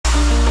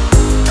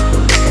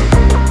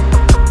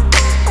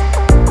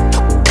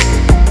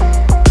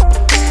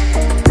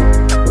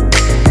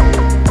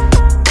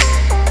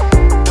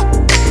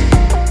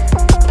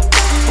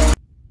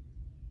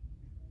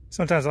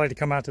Sometimes I like to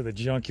come out to the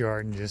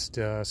junkyard and just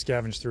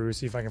scavenge through,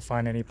 see if I can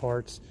find any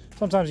parts.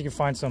 Sometimes you can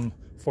find some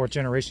 4th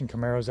generation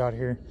Camaros out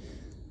here.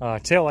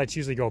 Taillights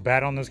usually go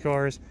bad on those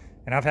cars,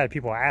 and I've had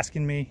people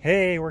asking me,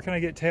 hey, where can I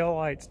get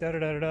taillights?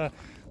 Da-da-da-da-da.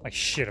 Like,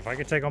 shit, if I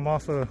could take them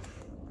off a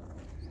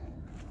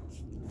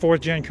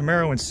 4th gen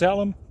Camaro and sell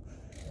them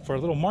for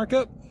a little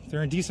markup,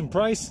 they're in decent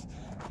price.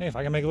 Hey, if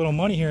I can make a little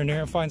money here and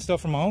there and find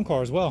stuff from my own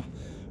car as well.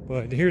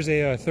 But here's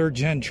a 3rd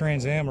gen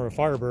Trans Am, or a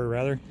Firebird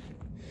rather.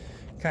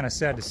 Kind of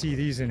sad to see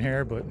these in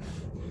here, but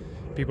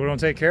people don't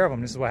take care of them.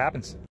 This is what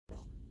happens.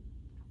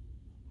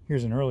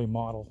 Here's an early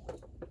model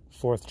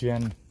 4th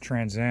gen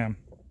Trans Am.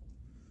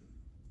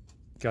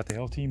 Got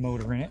the LT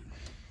motor in it.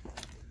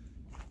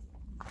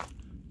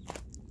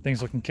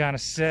 Thing's looking kind of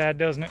sad,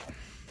 doesn't it?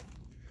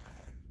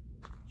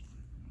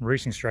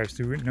 Racing stripes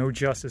do it no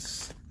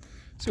justice.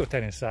 Let's see what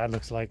that inside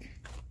looks like.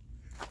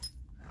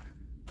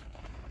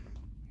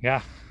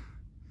 Yeah,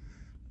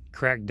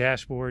 cracked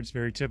dashboards,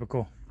 very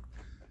typical.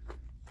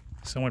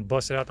 Someone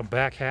busted out the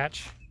back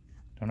hatch.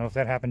 Don't know if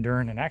that happened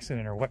during an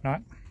accident or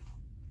whatnot.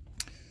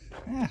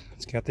 Yeah,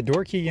 it's got the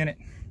door key in it.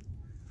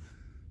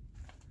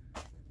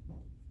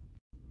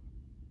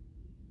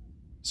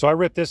 So I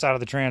ripped this out of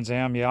the Trans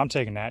Am. Yeah, I'm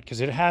taking that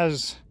because it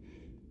has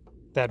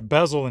that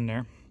bezel in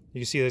there.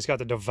 You can see that it's got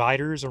the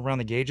dividers around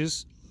the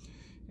gauges.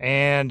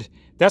 And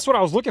that's what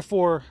I was looking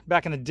for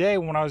back in the day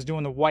when I was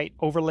doing the white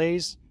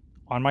overlays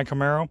on my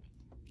Camaro.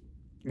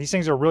 These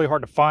things are really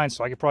hard to find,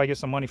 so I could probably get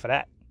some money for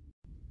that.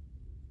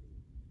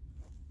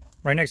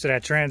 Right next to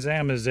that Trans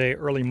Am is a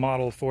early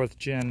model 4th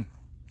gen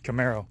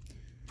Camaro.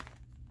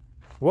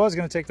 Was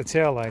going to take the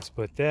taillights,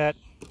 but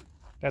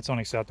that's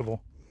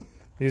unacceptable.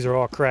 These are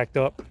all cracked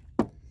up.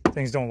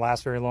 Things don't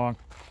last very long.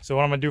 So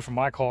what I'm going to do for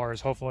my car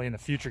is hopefully in the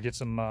future get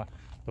some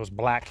those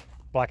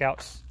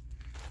blackouts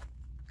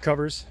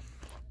covers.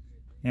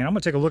 And I'm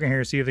going to take a look in here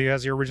and see if it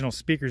has the original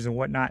speakers and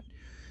whatnot.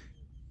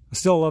 I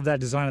still love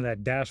that design of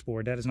that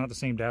dashboard. That is not the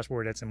same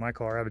dashboard that's in my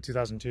car. I have a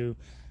 2002.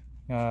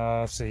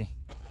 Let's see.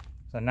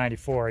 It's a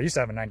 94. I used to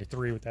have a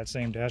 93 with that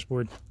same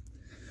dashboard.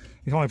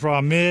 The only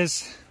problem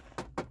is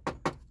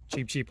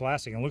cheap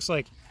plastic. And it looks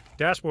like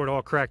dashboard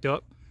all cracked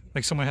up.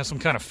 Like someone has some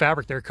kind of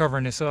fabric there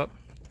covering this up.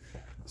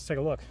 Let's take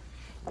a look.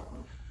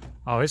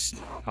 Oh, it's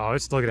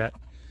look at that.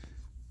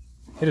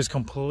 It is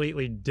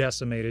completely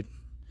decimated.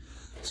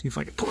 See if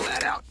I can pull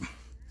that out.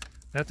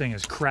 That thing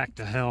is cracked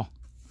to hell.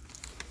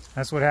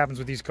 That's what happens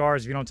with these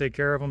cars if you don't take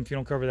care of them, if you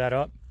don't cover that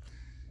up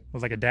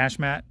with like a dash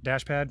pad.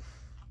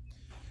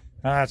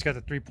 It's got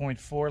the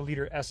 3.4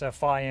 liter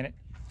SFI in it.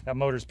 That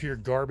motor's pure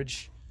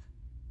garbage.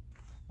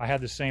 I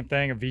had the same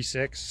thing, a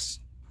V6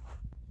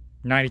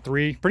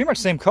 93, pretty much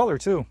same color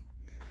too.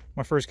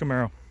 My first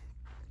Camaro.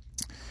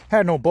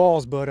 Had no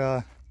balls,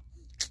 but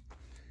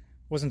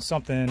wasn't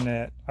something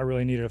that I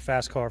really needed a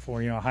fast car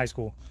for, you know, high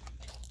school.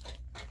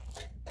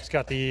 It's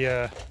got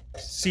the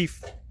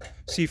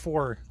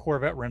C4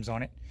 Corvette rims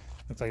on it.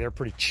 Looks like they're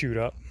pretty chewed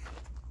up.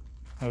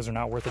 Those are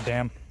not worth a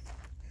damn.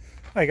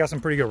 I got some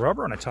pretty good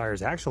rubber on the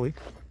tires, actually.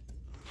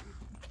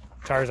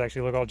 Tires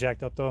actually look all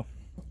jacked up, though.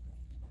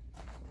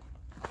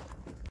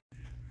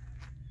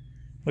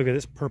 Look at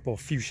this purple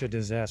fuchsia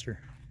disaster.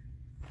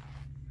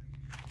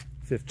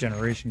 5th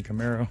generation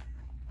Camaro.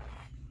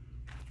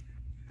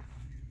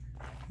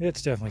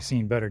 It's definitely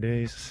seen better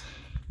days.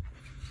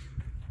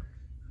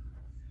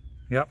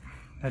 Yep,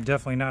 that's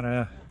definitely not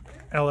a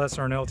LS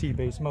or an LT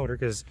based motor,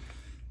 because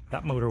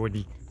that motor would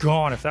be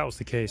gone if that was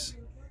the case.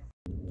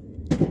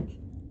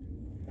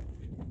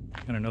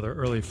 And another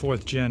early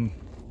 4th gen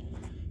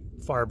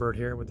Firebird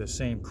here with the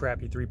same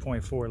crappy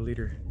 3.4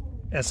 liter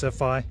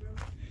SFI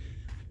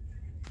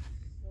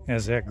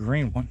as that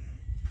green one.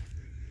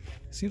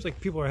 Seems like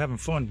people are having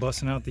fun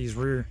busting out these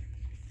rear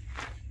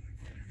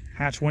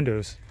hatch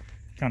windows.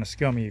 Kind of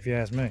scummy if you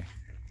ask me.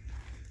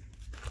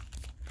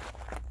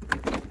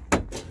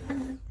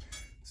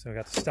 So I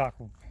got the stock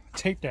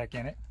tape deck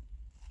in it.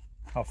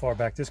 How far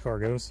back this car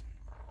goes.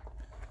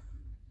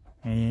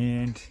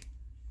 And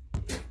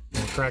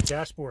cracked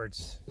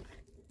dashboards.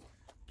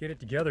 Get it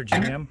together,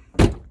 GM.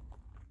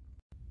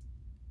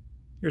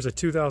 Here's a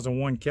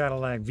 2001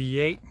 Cadillac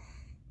V8.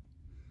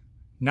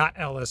 Not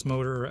LS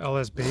motor or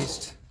LS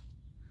based.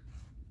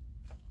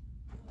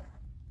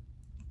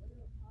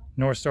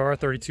 North Star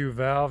 32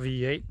 valve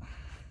V8.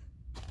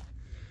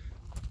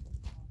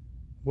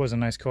 Was a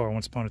nice car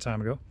once upon a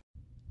time ago.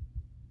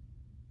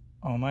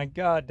 Oh my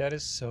God, that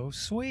is so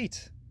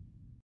sweet.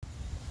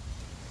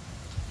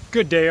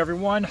 Good day,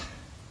 everyone.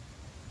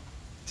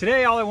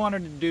 Today all I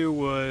wanted to do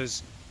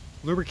was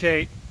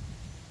lubricate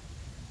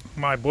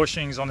my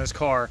bushings on this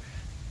car.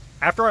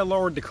 After I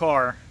lowered the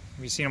car,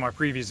 if you've seen in my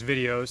previous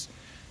videos,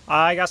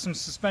 I got some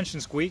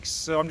suspension squeaks,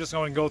 so I'm just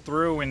going to go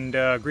through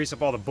and grease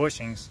up all the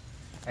bushings.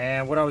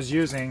 And what I was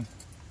using,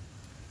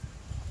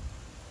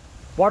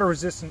 water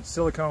resistant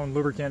silicone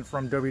lubricant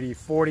from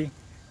WD-40,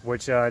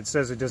 which it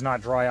says it does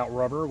not dry out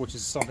rubber, which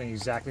is something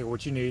exactly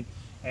what you need.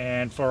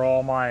 And for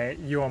all my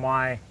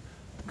UMI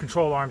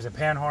control arms and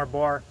panhard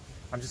bar,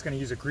 I'm just going to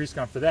use a grease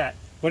gun for that.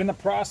 But in the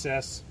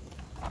process,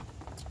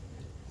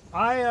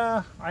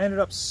 I ended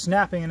up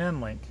snapping an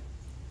end link.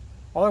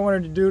 All I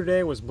wanted to do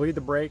today was bleed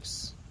the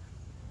brakes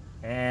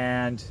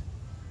and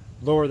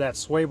lower that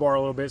sway bar a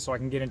little bit so I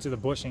can get into the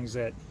bushings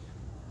that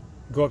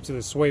go up to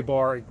the sway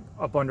bar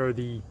up under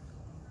the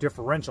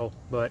differential,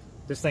 but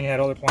this thing had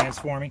other plans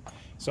for me.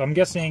 So I'm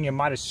guessing it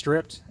might have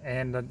stripped,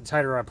 and the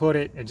tighter I put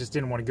it, it just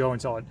didn't want to go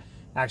until it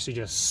actually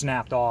just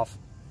snapped off,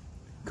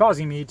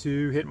 causing me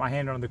to hit my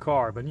hand on the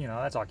car. But you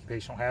know, that's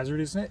occupational hazard,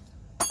 isn't it?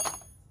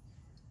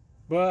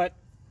 But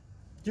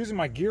using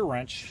my gear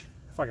wrench,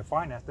 if I can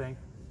find that thing,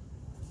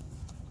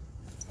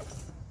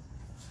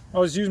 I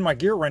was using my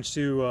gear wrench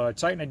to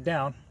tighten it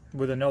down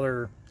with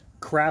another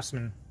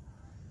Craftsman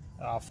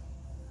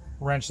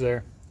wrench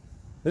there.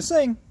 This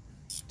thing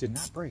did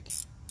not break.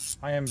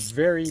 I am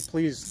very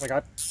pleased. Like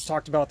I've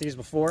talked about these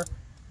before,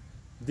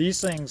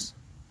 these things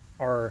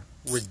are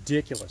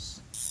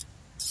ridiculous.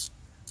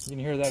 You can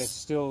hear that it's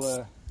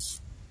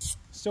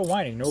still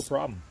whining, no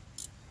problem.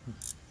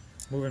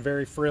 Moving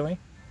very freely.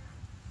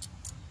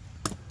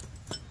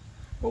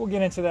 But we'll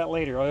get into that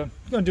later. I'm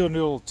going to do a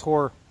little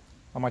tour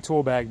on my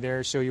tool bag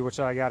there, show you what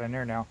I got in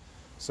there now.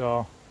 So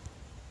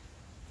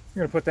I'm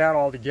going to put that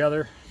all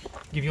together,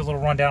 give you a little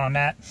rundown on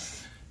that.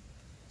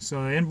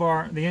 So the end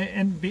bar,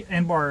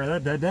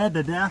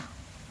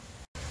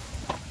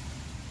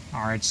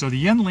 all right, so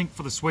the end link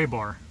for the sway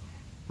bar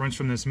runs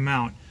from this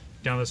mount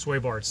down the sway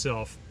bar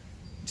itself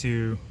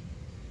to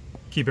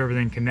keep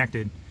everything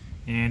connected.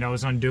 And I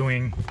was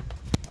undoing,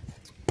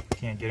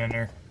 can't get in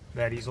there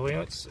that easily,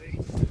 let's see.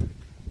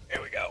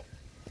 There we go.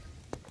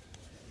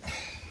 I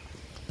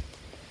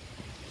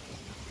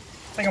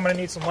think I'm gonna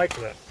need some light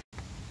for that.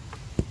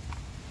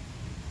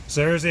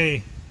 So there's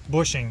a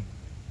bushing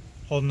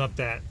holding up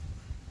that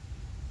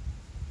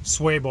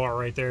sway bar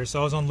right there. So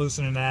I was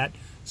unloosening that,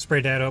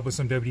 sprayed that up with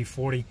some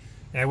WD-40,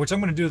 which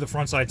I'm going to do to the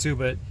front side too,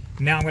 but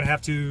now I'm going to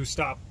have to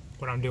stop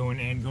what I'm doing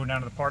and go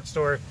down to the parts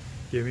store,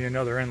 give me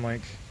another end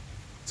link.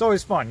 It's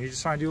always fun. You're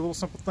just trying to do little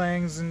simple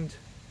things, and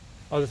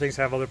other things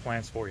have other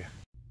plans for you.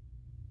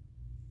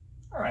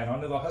 All right,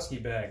 onto the Husky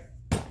bag.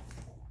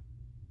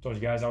 Told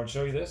you guys I would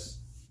show you this,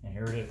 and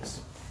here it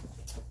is.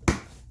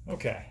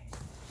 Okay,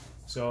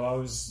 so I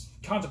was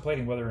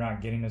contemplating whether or not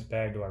getting this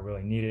bag. Do I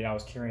really need it? I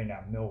was carrying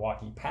that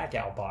Milwaukee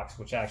pack-out box,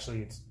 which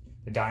actually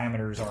the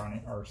diameters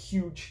are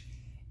huge,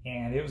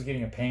 and it was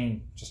getting a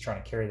pain just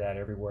trying to carry that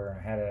everywhere.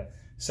 I had a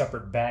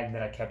separate bag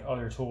that I kept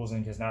other tools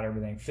in because not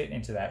everything fit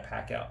into that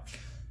pack-out.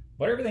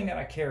 But everything that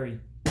I carry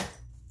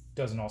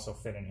doesn't also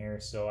fit in here,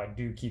 so I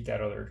do keep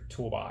that other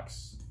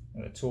toolbox,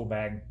 the tool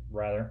bag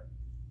rather.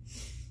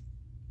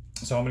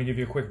 So I'm going to give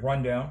you a quick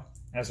rundown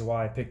as to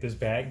why I picked this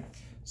bag.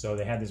 So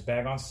they had this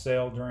bag on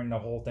sale during the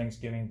whole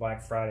Thanksgiving,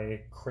 Black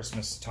Friday,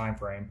 Christmas time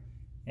frame.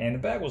 And the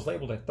bag was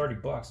labeled at 30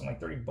 bucks. I'm like,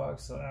 30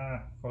 bucks?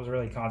 I was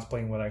really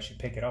contemplating whether I should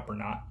pick it up or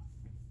not.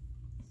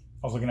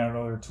 I was looking at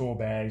other tool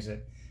bags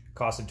that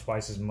costed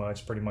twice as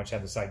much, pretty much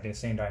had the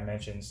same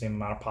dimensions, same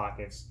amount of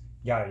pockets,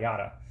 yada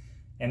yada.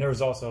 And there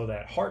was also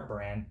that Hart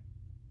brand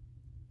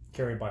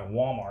carried by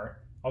Walmart.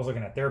 I was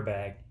looking at their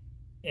bag,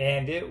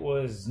 and it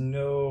was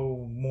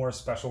no more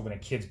special than a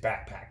kid's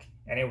backpack.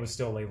 And it was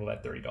still labeled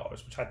at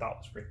 $30, which I thought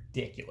was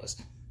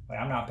ridiculous. Like,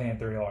 I'm not paying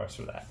 $30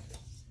 for that.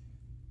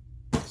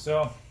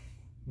 So,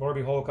 Lord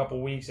behold, a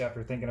couple weeks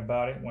after thinking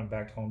about it, went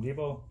back to Home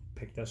Depot,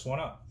 picked this one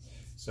up.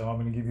 So I'm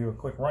going to give you a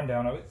quick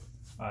rundown of it.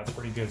 It's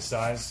pretty good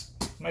size,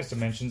 nice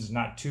dimensions,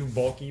 not too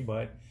bulky,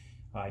 but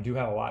I do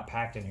have a lot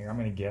packed in here. I'm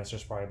going to guess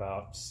there's probably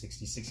about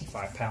 60,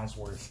 65 pounds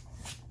worth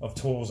of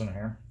tools in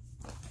here.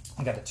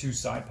 I got the two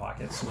side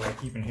pockets. So what I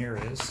keep in here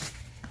is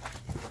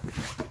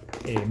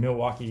a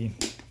Milwaukee,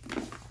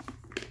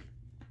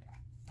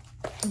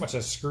 pretty much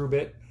a screw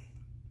bit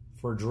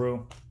for a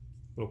drill.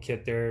 Little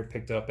kit there,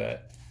 picked up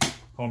at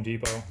Home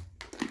Depot.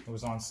 It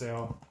was on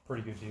sale,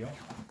 pretty good deal.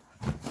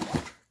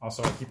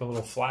 Also, I keep a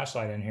little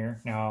flashlight in here.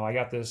 Now, I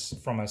got this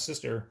from my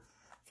sister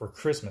for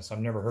Christmas. I've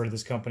never heard of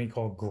this company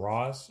called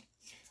Graz.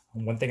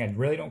 One thing I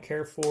really don't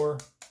care for,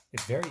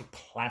 it's very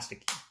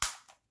plasticky.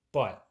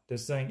 But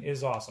this thing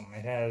is awesome.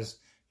 It has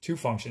two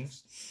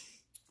functions.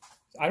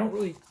 I don't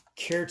really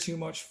care too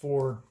much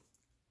for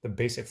the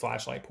basic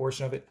flashlight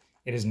portion of it.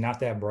 It is not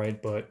that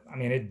bright, but I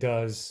mean, it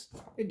does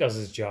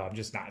its job,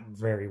 just not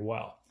very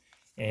well.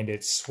 And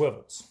it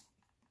swivels,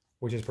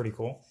 which is pretty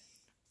cool.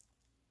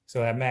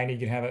 So that magnet,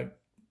 you can have it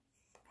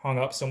hung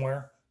up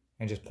somewhere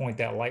and just point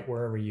that light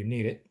wherever you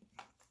need it.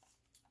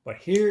 But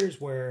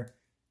here's where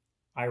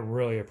I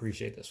really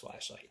appreciate this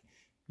flashlight.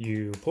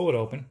 You pull it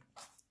open,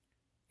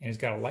 and it's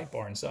got a light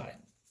bar inside.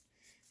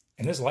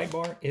 And this light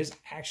bar is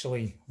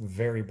actually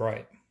very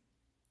bright.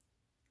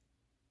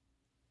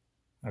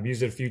 I've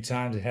used it a few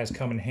times. It has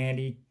come in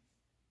handy,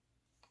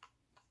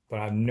 but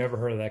I've never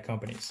heard of that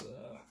company. So,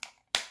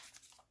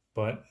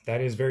 but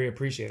that is very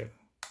appreciative.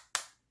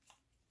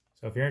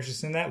 So if you're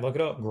interested in that, look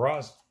it up,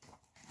 Graz.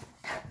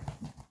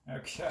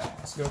 Okay,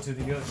 let's go to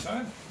the other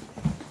side.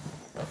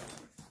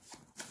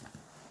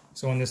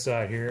 So on this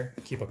side here,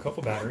 keep a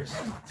couple batteries.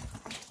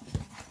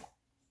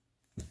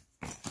 A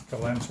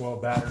couple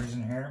M12 batteries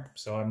in here.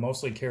 So I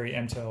mostly carry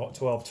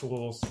M12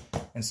 tools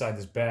inside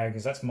this bag,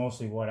 because that's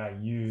mostly what I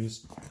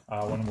use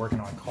when working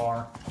on a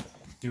car.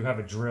 Do have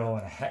a drill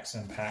and a hex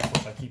impact,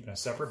 which I keep in a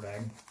separate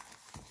bag.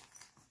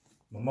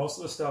 But most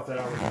of the stuff that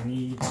I would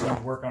need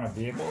to work on a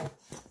vehicle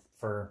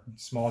for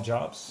small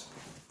jobs,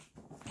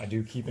 I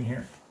do keep in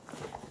here.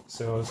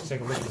 So let's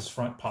take a look at this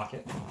front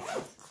pocket.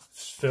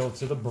 It's filled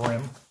to the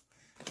brim.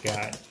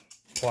 Got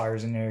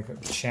pliers in there,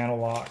 channel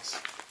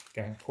locks.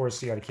 Okay, of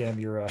course, you got to have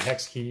your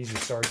hex keys, your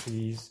start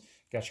keys.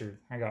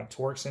 I got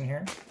Torx in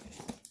here.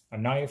 A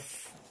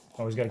knife.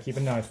 Always got to keep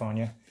a knife on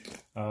you.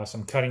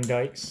 Some cutting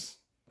dikes.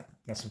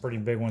 Got some pretty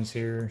big ones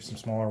here, some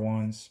smaller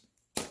ones.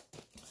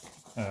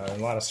 A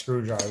lot of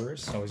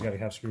screwdrivers. Always got to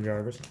have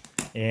screwdrivers.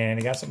 And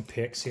I got some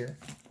picks here.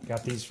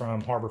 Got these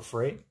from Harbor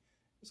Freight.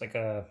 It's like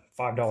a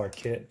 $5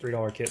 kit,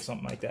 $3 kit,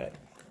 something like that.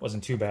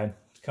 Wasn't too bad.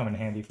 It's come in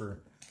handy for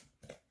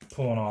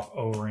pulling off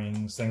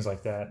O-rings, things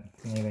like that.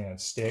 Anything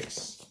that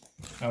sticks.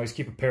 I always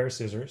keep a pair of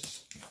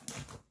scissors.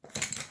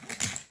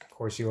 Of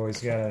course, you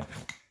always gotta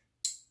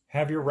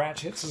have your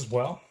ratchets as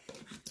well.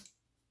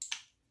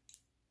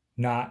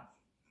 Not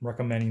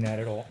recommending that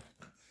at all.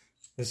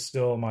 This is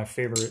still my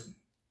favorite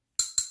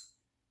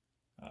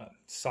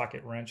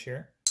socket wrench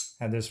here.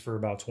 Had this for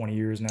about 20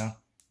 years now.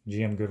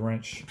 GM good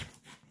wrench.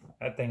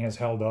 That thing has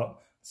held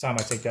up. It's time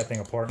I take that thing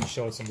apart and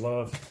show it some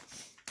love.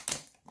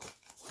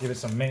 Give it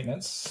some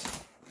maintenance.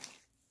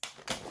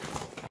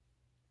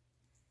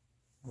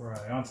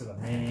 Right, onto the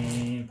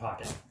main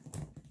pocket.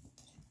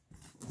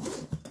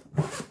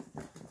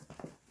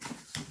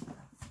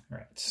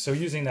 Alright, so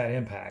using that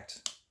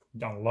impact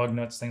on lug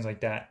nuts, things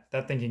like that,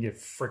 that thing can get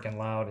freaking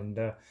loud, and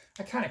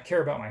I kind of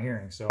care about my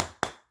hearing, so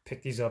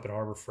pick these up at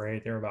Harbor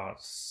Freight. They're about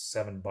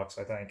 $7,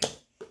 I think.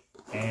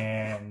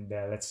 And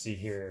let's see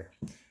here.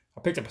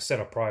 I picked up a set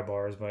of pry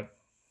bars, but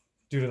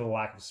due to the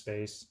lack of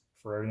space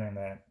for everything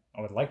that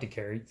I would like to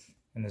carry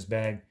in this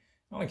bag,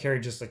 I only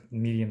carry just like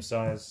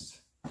medium-sized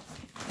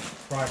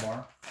pry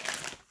bar.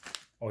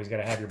 Always got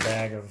to have your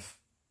bag of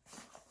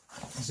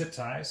zip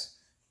ties.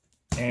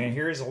 And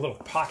here is a little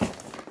pocket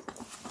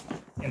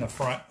in the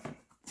front,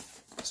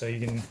 so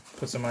you can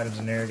put some items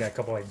in there. Got a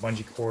couple like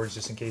bungee cords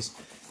just in case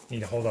you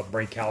need to hold up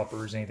brake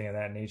calipers, anything of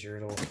that nature.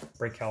 A little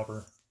brake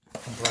caliper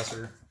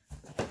compressor.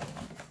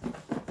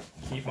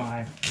 Keep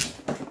my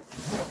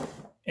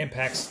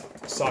impact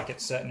socket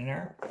set in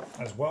there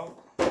as well.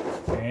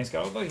 And it's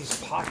got all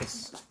these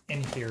pockets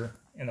in here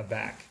in the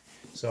back.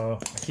 So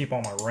I keep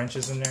all my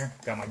wrenches in there.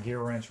 Got my gear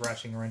wrench,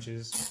 ratcheting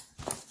wrenches.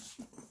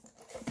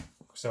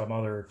 Some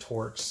other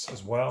Torx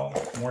as well.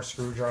 More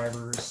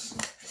screwdrivers.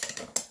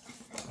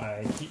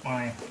 I keep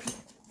my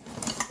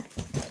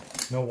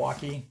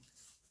Milwaukee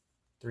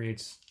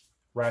 3/8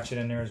 ratchet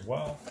in there as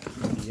well.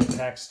 The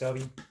impact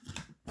stubby.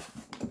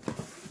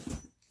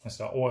 That's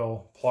the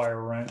oil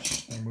plier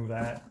wrench. Remove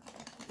that.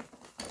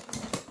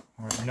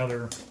 There's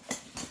another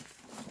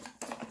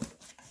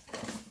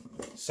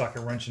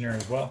socket wrench in there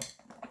as well.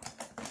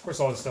 Of course,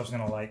 all this stuff's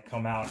gonna like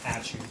come out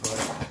at you,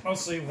 but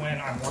mostly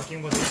when I'm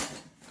working with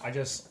it, I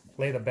just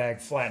lay the bag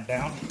flat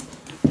down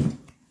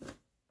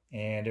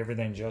and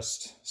everything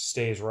just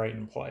stays right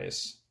in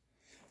place.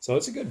 So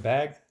it's a good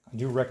bag. I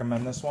do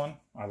recommend this one.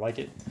 I like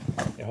it.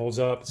 It holds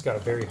up. It's got a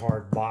very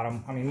hard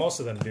bottom. I mean, most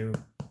of them do.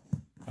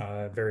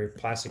 Very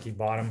plasticky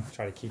bottom.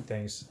 Try to keep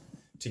things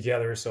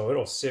together so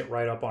it'll sit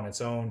right up on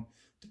its own,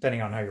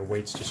 depending on how your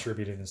weight's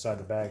distributed inside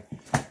the bag.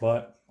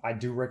 But I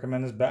do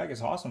recommend this bag.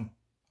 It's awesome.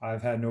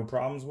 I've had no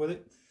problems with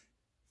it.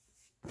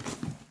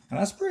 And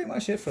that's pretty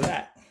much it for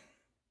that.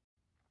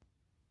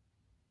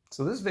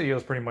 So this video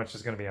is pretty much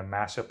just going to be a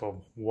mashup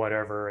of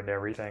whatever and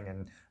everything.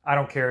 And I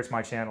don't care. It's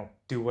my channel.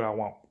 Do what I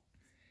want.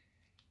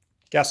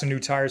 Got some new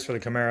tires for the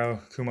Camaro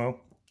Kumo.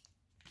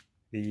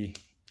 The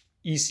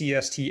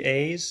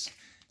ECSTAs.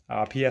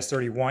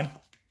 PS31.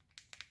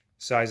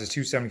 Size is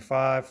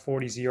 275.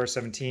 40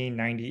 ZR17.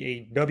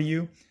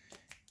 98W.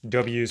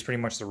 W is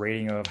pretty much the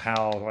rating of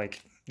how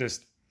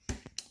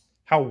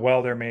how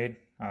well they're made.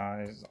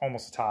 It's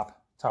almost the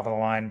top of the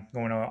line,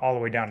 going all the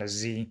way down to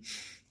Z.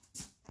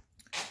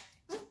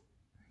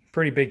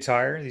 Pretty big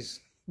tire. These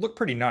look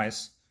pretty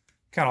nice.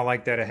 Kind of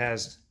like that it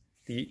has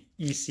the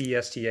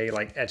ECSTA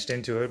like etched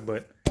into it,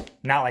 but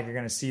not like you're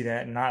going to see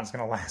that, and not it's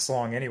going to last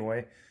long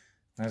anyway,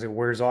 as it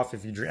wears off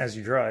as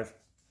you drive.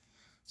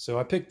 So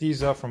I picked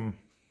these up from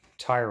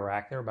Tire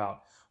Rack. They're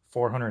about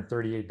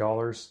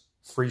 $438.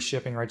 Free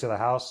shipping right to the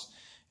house.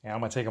 And I'm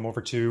going to take them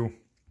over to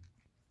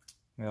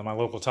my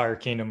local Tire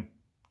Kingdom.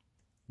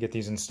 Get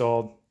these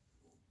installed.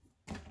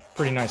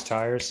 Pretty nice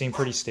tires. Seem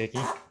pretty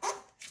sticky.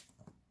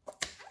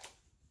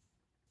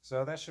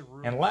 So that should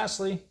really... And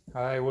lastly,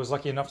 I was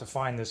lucky enough to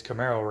find this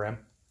Camaro rim.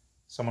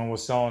 Someone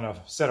was selling a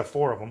set of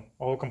 4 of them.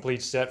 A whole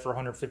complete set for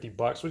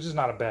 $150, which is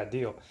not a bad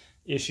deal.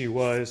 Issue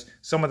was,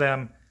 some of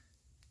them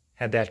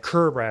had that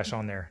curb rash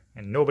on there.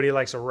 And nobody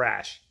likes a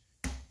rash.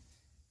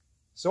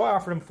 So I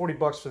offered him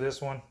 $40 for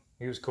this one.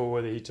 He was cool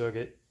with it. He took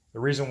it. The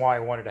reason why I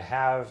wanted to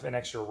have an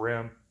extra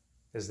rim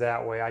is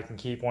that way I can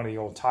keep one of the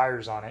old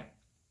tires on it.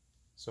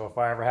 So if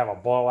I ever have a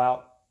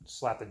blowout,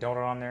 slap the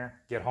donut on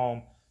there, get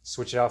home,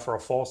 switch it out for a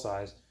full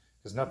size.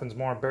 because nothing's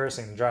more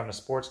embarrassing than driving a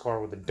sports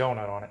car with a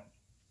donut on it.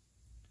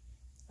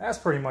 That's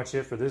pretty much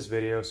it for this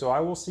video. So I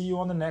will see you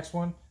on the next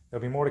one.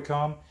 There'll be more to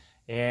come.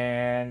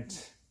 And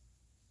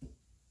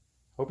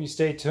hope you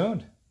stay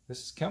tuned.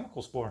 This is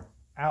Chemical Spore.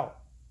 Out.